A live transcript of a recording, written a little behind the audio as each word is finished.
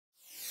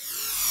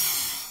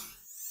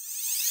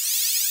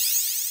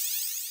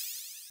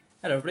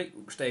Hello everybody,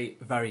 just a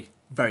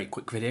very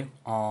quick video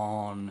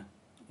on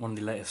one of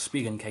the latest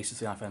Spigen cases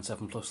for the iPhone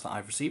 7 Plus that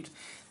I've received.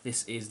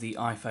 This is the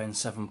iPhone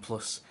 7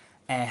 Plus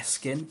Air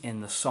Skin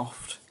in the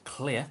soft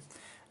clear.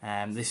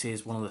 This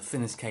is one of the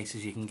thinnest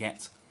cases you can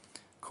get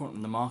currently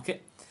in the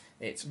market.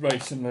 It's very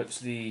similar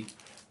to the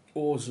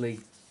Orsley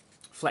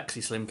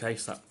Flexi Slim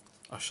case that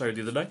I showed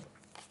the other day.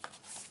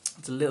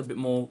 It's a little bit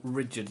more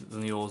rigid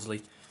than the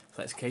Orsley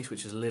Flexi case,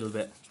 which is a little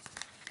bit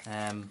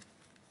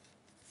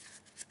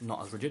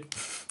not as rigid.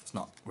 It's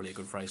not really a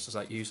good phrase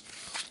to use.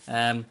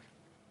 I'm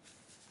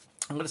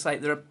going to say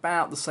they're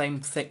about the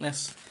same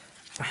thickness.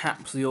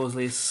 Perhaps the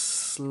Orsley is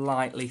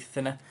slightly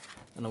thinner. I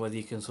don't know whether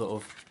you can sort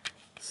of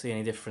see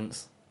any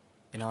difference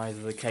in either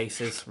of the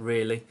cases,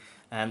 really.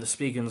 The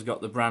Spigen's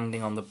got the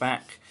branding on the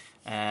back,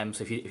 so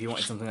if you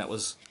wanted something that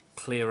was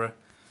clearer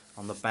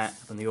on the back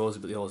than the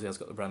Orsley, but the Orsley has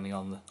got the branding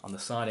on the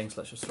siding, so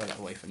let's just throw that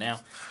away for now.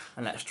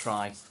 And let's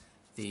try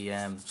the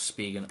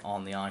Spigen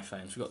on the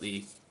iPhone. So we've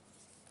got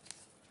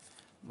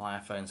my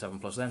iPhone 7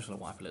 Plus there. I'm just going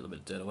to wipe a little bit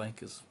of dirt away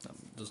because that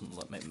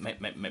doesn't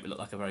make me look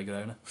like a very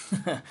good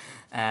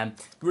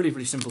owner.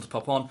 Really simple to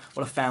pop on.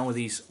 What I found with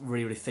these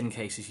really thin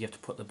cases, you have to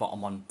put the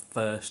bottom on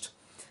first,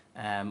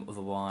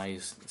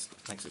 otherwise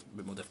it makes it a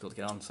bit more difficult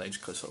to get on. So you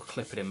just sort of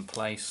clip it in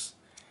place.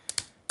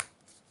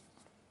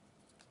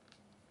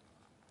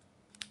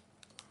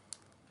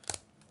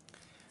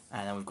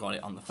 And then we've got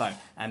it on the phone.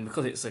 And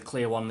because it's a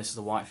clear one, this is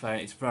a white phone,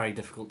 it's very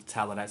difficult to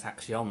tell that it's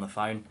actually on the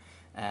phone.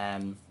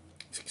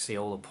 As you can see,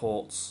 all the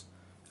ports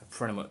are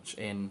pretty much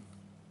in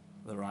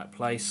the right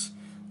place.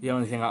 The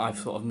only thing I've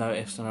sort of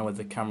noticed, I don't know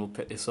whether the camera will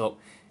pick this up,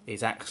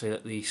 is actually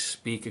that the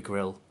speaker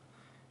grill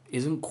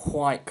isn't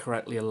quite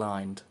correctly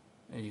aligned.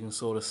 As you can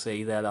sort of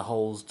see there, the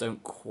holes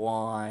don't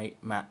quite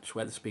match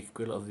where the speaker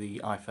grill of the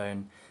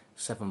iPhone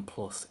 7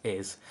 Plus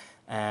is.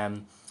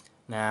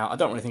 Now, I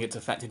don't really think it's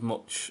affected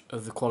much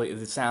of the quality of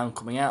the sound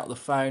coming out of the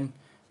phone,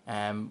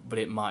 but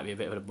it might be a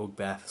bit of a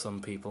bugbear for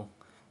some people.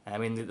 I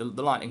mean,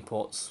 the lightning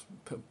port's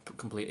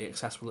completely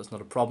accessible, it's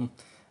not a problem,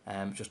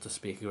 just the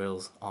speaker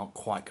grills aren't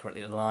quite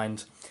correctly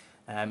aligned.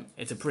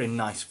 It's a pretty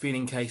nice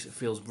feeling case, it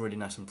feels really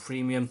nice and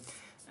premium.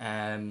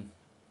 It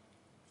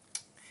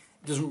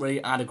doesn't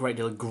really add a great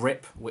deal of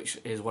grip, which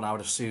is what I would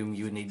assume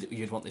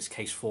you'd want this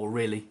case for,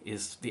 really,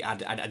 is the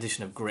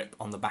addition of grip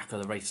on the back of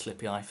the very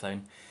slippy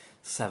iPhone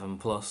 7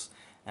 Plus,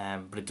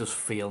 but it does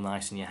feel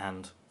nice in your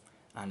hand,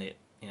 and it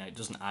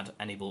doesn't add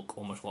any bulk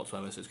almost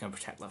whatsoever, so it's going to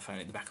protect that phone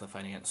at the back of the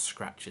phone against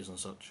scratches and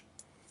such.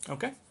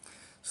 Okay,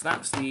 so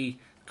that's like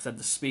I said,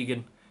 the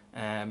Spigen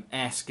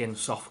Air Skin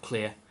Soft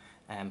Clear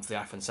for the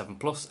iPhone 7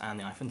 Plus and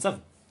the iPhone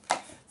 7.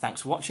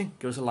 Thanks for watching.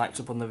 Give us a like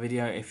up on the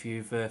video if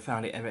you've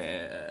found it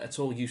at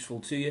all useful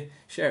to you.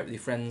 Share it with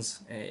your friends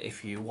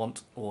if you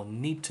want or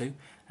need to,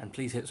 and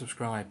please hit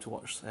subscribe to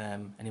watch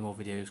any more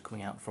videos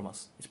coming out from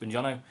us. It's been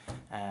Jono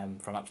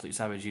from Absolute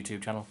Savage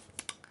YouTube channel.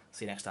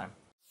 See you next time.